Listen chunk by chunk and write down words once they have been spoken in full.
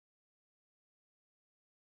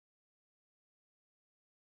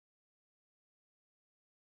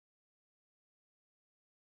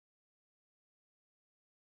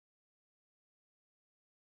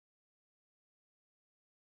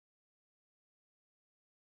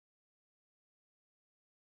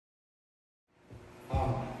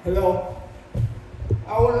Hello.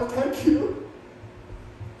 I want to thank you,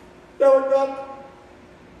 Lord God,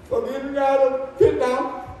 for getting me out of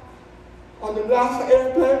Vietnam on the last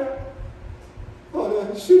airplane, for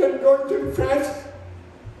the student going to France,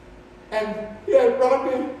 and He has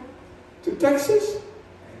brought me to Texas.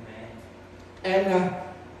 Amen. And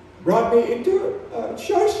brought me into a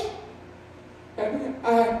church, and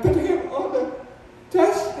I put him on the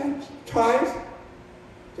test and tries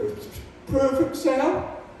to prove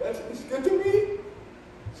himself that he's good to me.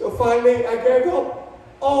 So finally I gave up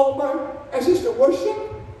all my ancestor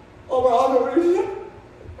worship, all my other religion,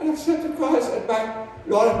 and accepted Christ as my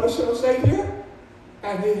Lord and personal Savior.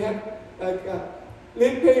 And He had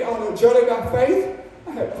lead me on a journey by faith.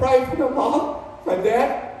 I had prayed for my mom, my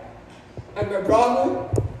dad, and my brother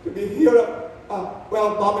to be healed of,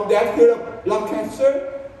 mom and dad healed of lung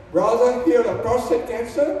cancer, brother healed of prostate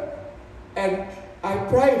cancer, and I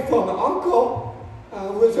prayed for my uncle,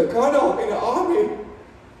 who was a colonel in the army.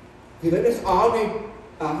 He led his army.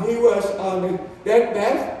 He was on the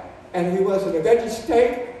deathbed, and he was in a veggie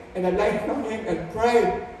state, and I laid on him and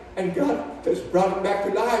prayed, and God just brought him back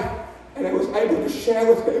to life. And I was able to share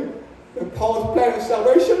with him the Paul's plan of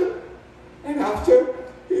salvation. And after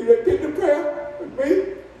he repeated the prayer with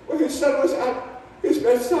me, when his son was at his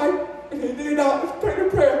bedside, and he did not pray the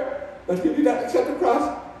prayer, but he did not accept the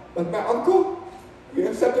Christ. But my uncle, he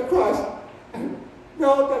accepted Christ, and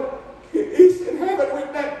know that he is in heaven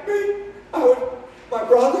with me. I was my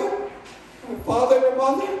brother, my father, and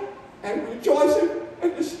my mother, and rejoicing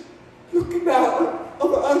and just looking down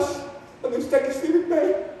over us on this Thanksgiving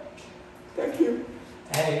Day. Thank you.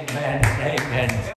 Amen. Amen.